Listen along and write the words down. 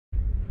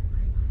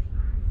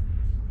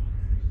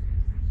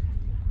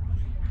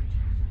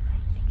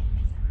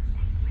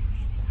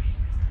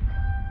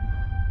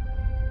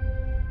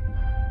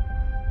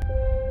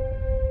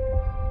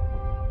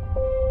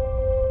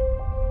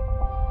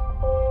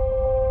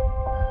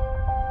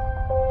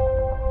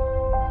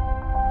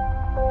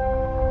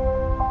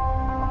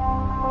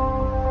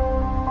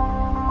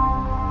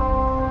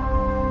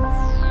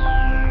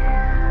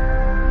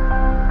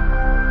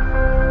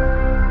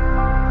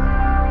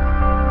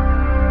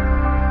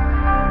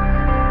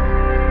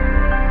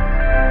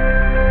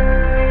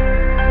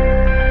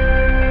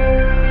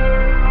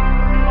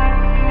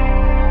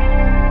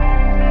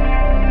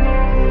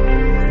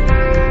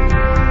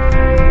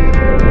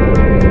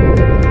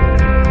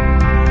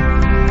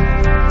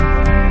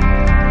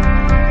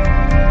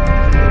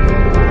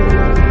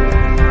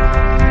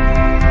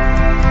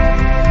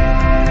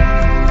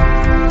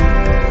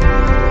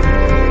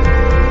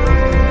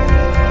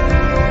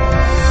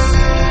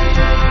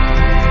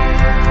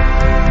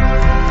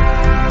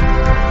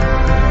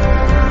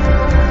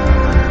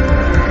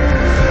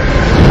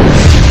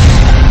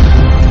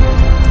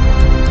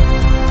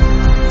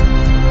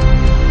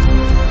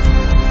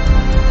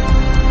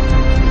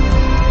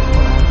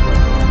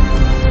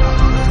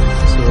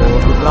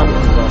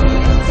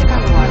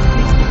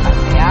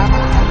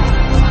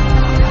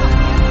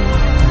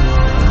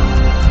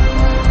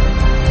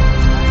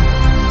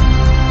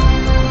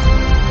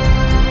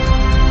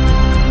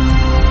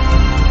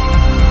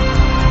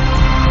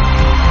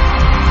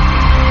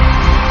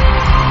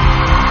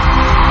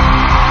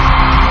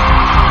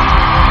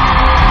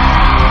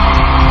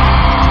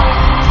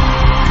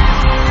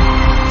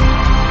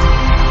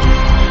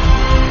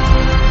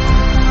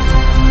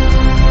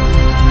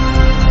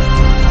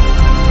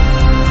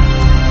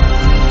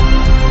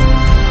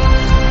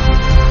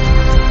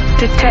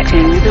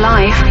detecting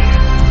life.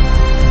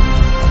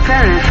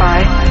 Verify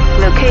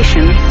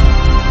location.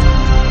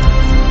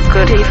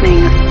 Good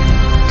evening.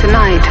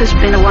 Tonight has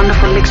been a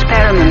wonderful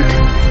experiment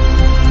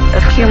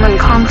of human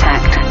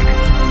contact.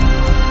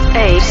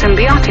 A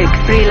symbiotic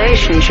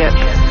relationship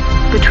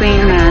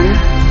between man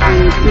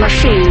and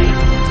machine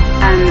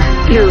and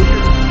you.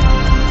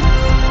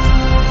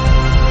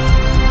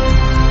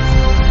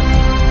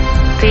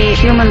 The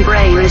human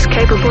brain is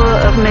capable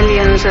of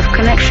millions of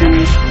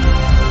connections.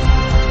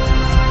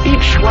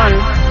 Each one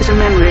is a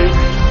memory,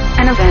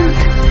 an event.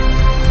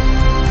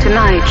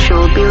 Tonight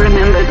shall be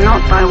remembered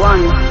not by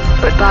one,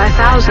 but by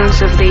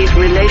thousands of these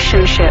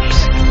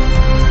relationships.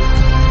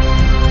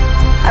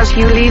 As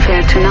you leave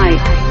here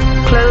tonight,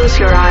 close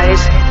your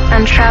eyes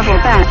and travel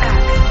back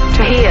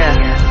to here,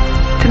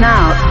 to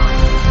now.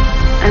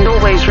 And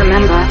always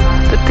remember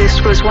that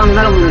this was one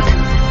moment.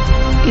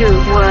 You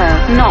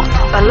were not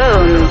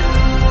alone,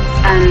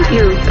 and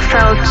you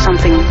felt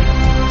something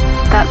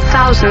that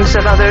thousands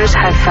of others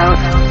had felt,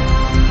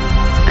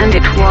 and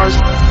it was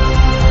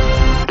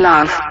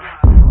love.